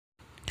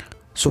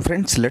So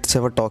friends, let's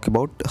have a talk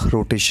about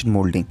rotation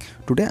molding.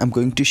 Today I'm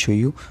going to show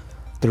you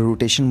the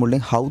rotation molding,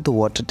 how the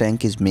water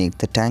tank is made.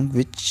 The tank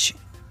which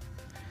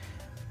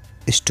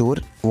store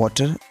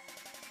water.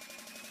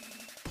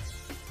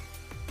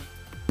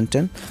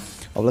 I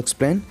will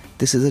explain.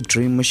 This is a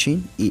dream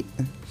machine.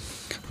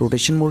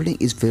 Rotation molding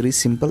is very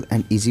simple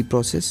and easy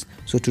process.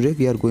 So today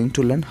we are going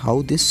to learn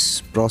how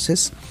this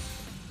process,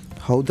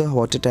 how the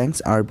water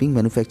tanks are being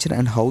manufactured,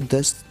 and how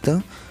does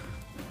the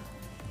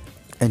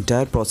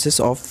entire process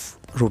of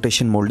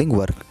rotation molding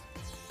work.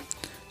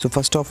 So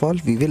first of all,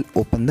 we will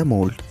open the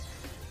mold,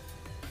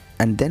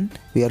 and then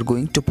we are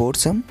going to pour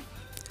some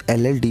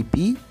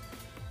LLDP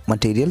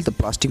material, the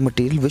plastic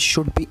material which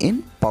should be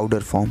in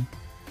powder form.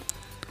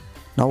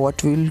 Now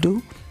what we will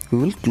do, we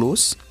will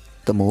close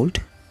the mold.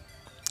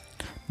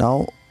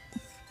 Now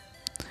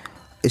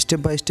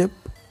step by step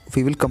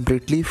we will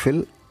completely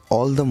fill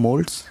all the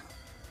molds.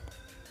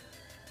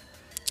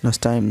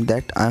 Last time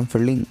that I am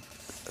filling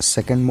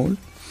second mold.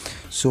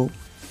 So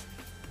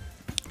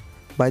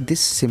by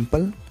this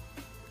simple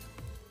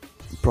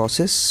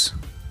process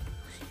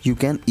you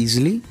can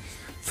easily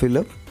fill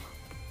up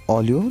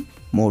all your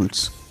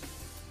molds.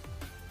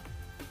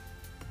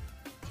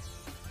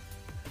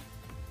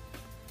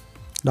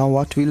 Now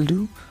what we'll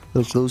do,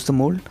 we'll close the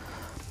mold.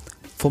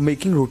 For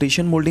making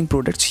rotation molding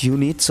products you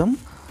need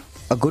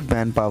a good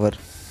manpower.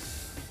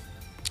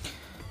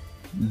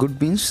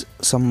 Good means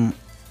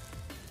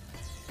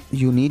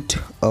you need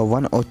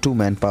 1 or 2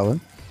 manpower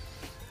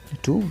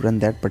to run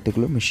that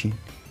particular machine.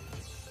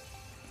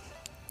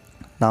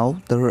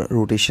 Now the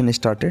rotation is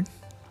started.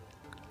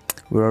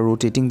 We are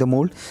rotating the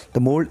mold.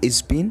 The mold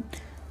is being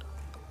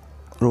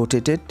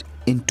rotated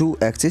in 2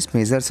 axes,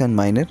 majors and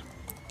minor,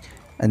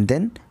 and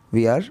then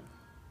we are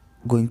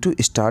going to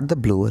start the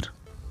blower.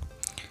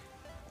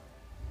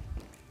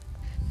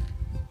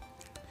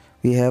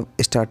 We have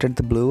started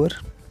the blower,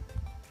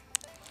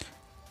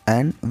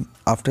 and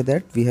after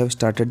that we have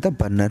started the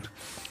burner.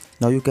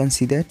 Now you can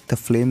see that the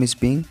flame is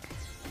being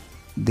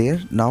there.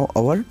 Now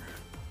our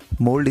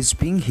mold is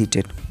being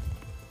heated.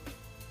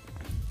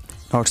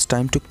 Now it's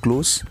time to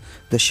close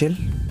the shell.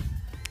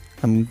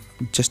 I'm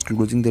just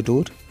closing the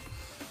door,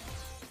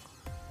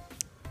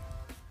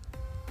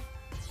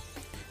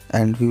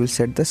 and we will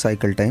set the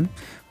cycle time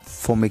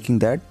for making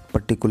that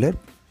particular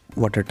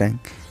water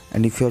tank.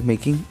 And if you are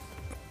making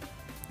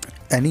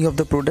any of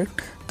the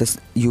product,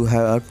 you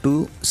have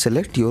to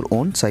select your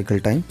own cycle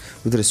time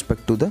with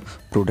respect to the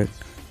product.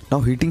 Now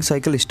heating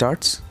cycle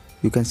starts.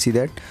 You can see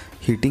that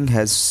heating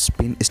has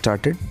been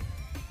started.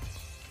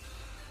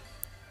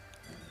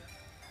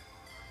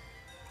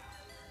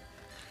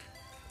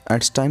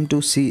 It's time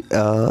to see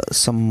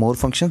some more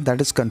functions, that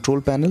is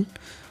control panel.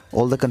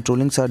 All the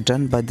controllings are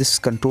done by this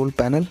control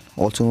panel,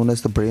 also known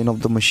as the brain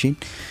of the machine.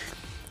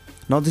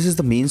 Now this is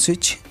the main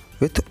switch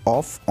with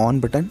off on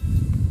button.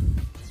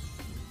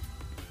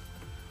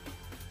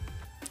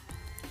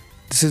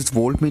 This is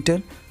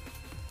voltmeter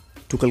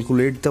to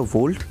calculate the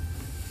volt.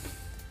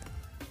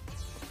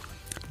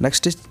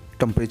 Next is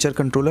temperature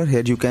controller.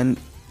 Here you can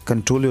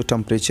control your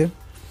temperature.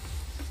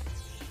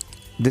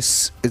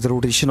 This is the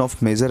rotation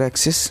of major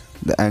axis,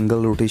 the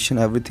angle rotation,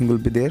 everything will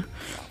be there.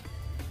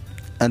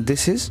 And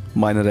this is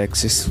minor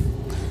axis.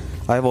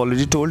 I have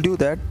already told you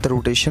that the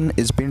rotation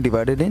is being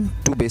divided in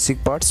 2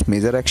 basic parts,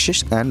 major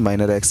axis and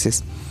minor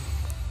axis.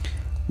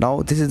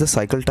 Now this is the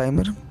cycle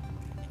timer,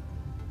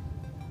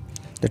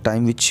 the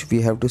time which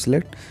we have to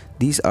select.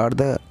 These are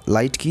the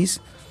light keys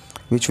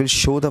which will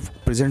show the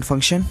present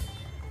function,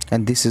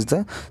 and this is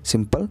the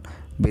simple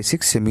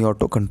basic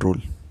semi-auto control.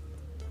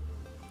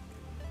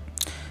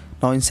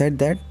 Now inside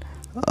that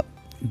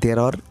there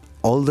are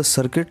all the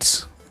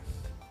circuits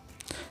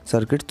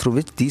through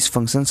which these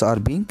functions are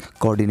being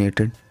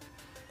coordinated.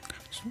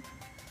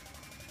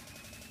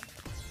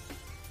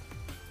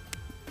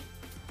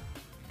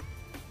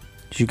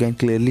 You can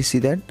clearly see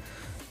that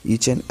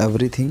each and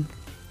everything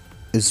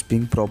is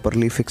being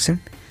properly fixed,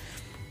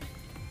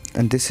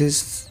 and this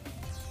is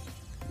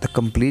the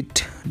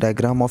complete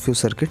diagram of your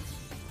circuit,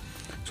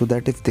 so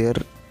that if there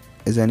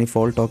is any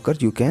fault occur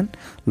you can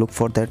look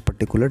for that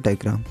particular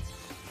diagram.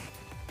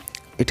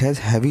 It has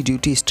heavy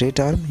duty straight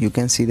arm. You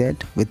can see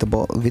that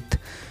with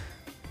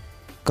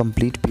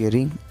complete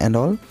bearing and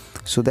all,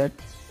 so that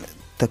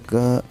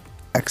the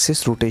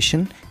axis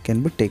rotation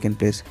can be taken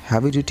place.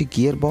 Heavy duty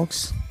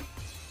gearbox.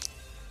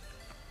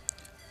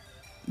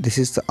 This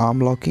is the arm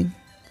locking.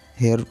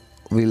 Here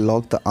we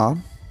lock the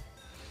arm.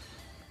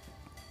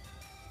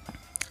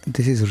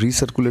 This is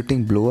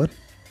recirculating blower.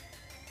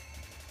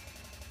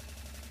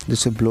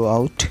 This will blow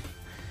out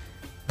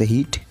the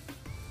heat.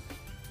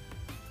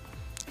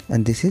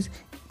 And this is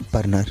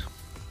burner.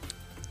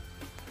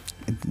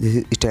 This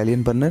is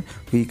Italian burner.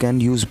 We can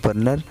use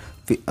burner,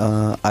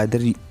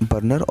 either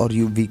burner, or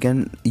we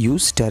can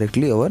use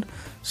directly our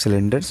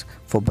cylinders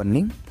for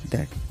burning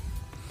that.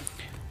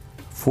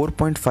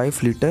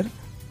 4.5 liter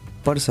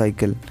per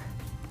cycle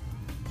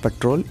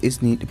petrol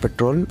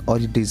or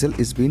diesel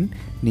is being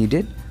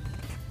needed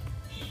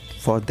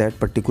for that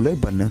particular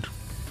burner.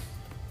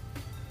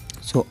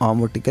 So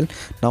arm vertical.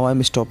 Now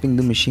I'm stopping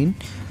the machine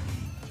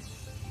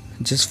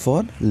just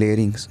for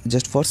layerings,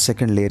 just for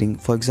second layering.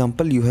 For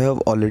example, you have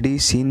already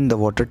seen the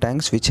water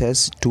tanks which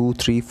has 2,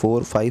 3,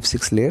 4, 5,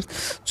 6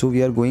 layers. So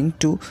we are going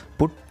to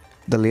put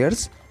the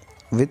layers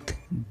with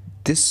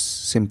this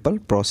simple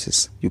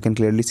process. You can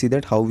clearly see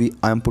that how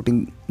I am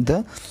putting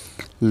the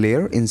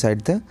layer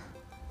inside the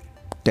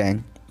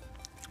tank.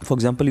 For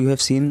example, you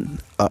have seen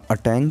a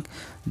tank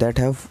that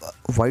have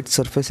white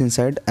surface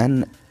inside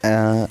and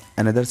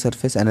another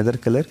surface, another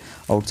color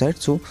outside.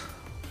 So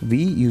we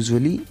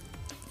usually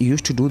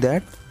used to do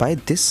that by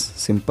this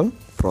simple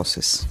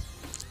process.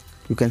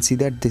 You can see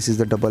that this is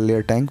the double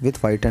layer tank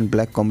with white and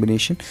black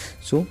combination.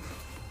 So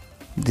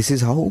this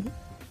is how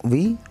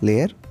we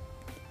layer.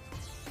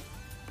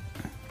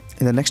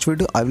 In the next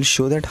video I will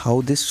show that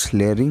how this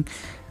layering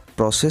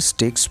process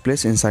takes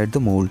place inside the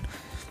mold.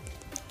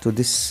 So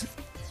this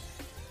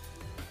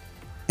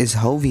is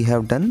how we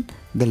have done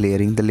the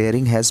layering. The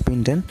layering has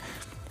been done.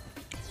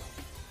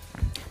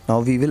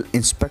 Now we will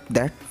inspect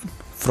that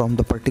from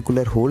the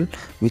particular hole,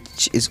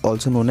 which is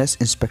also known as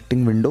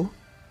inspecting window.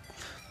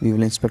 We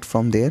will inspect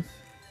from there.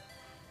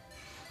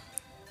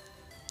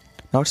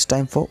 Now it's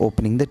time for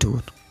opening the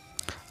door.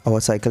 Our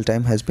cycle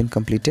time has been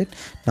completed.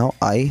 Now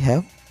I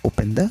have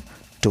opened the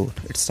door.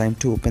 It's time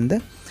to open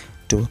the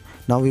door.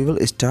 Now we will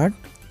start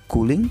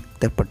cooling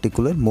the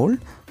particular mold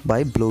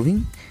by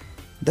blowing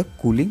the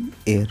cooling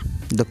air,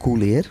 the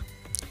cool air,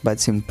 by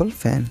simple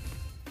fan,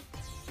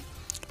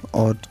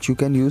 or you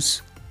can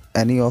use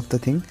any of the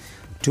thing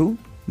to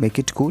make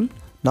it cool.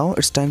 Now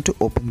it's time to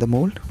open the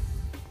mold.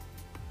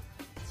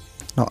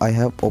 Now I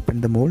have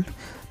opened the mold.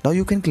 Now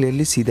you can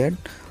clearly see that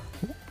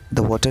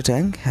the water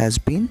tank has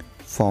been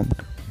formed.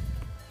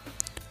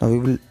 Now we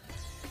will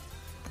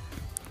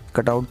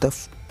cut out the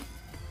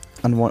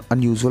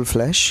unusual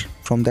flash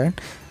from that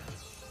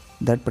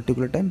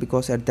particular time,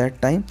 because at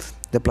that time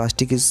the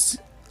plastic is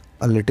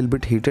a little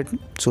bit heated,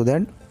 so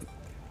that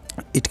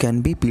it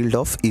can be peeled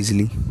off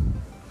easily.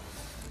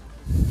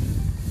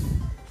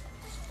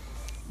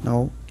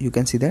 Now you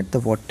can see that the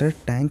water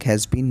tank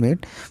has been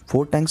made.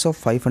 4 tanks of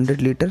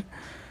 500 liter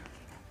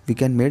we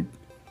can made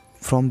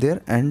from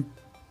there, and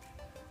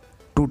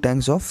 2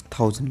 tanks of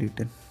 1000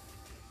 liter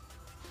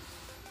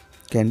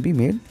can be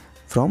made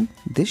from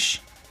this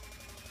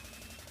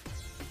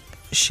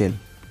shell.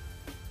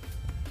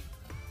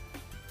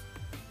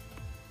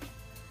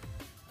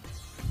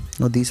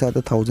 Now these are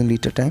the 1000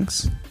 liter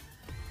tanks.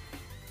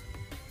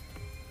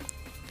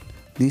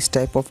 These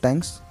type of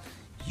tanks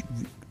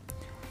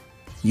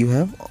you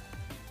have.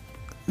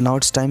 Now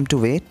it's time to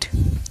wait.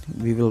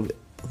 We will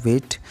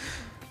wait,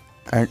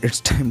 and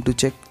it's time to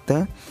check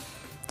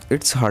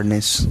its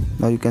hardness.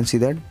 Now you can see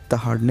that the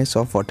hardness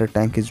of water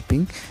tank is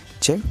being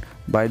checked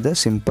by the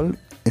simple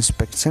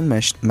inspection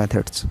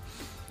methods.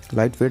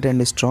 Lightweight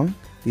and strong,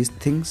 these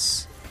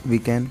things we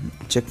can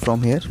check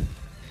from here.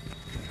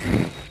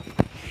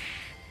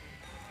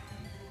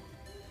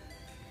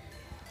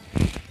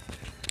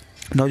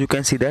 Now you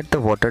can see that the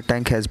water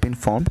tank has been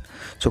formed.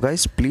 So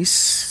guys, please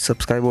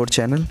subscribe our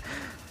channel,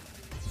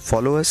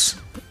 follow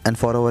us, and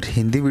for our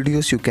Hindi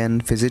videos you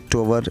can visit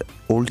to our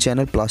old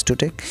channel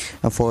WaterTank.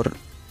 For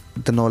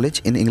the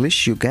knowledge in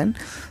English you can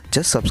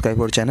just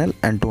subscribe our channel,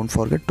 and don't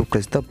forget to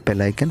press the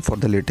bell icon for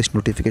the latest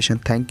notification.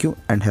 Thank you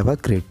and have a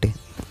great day.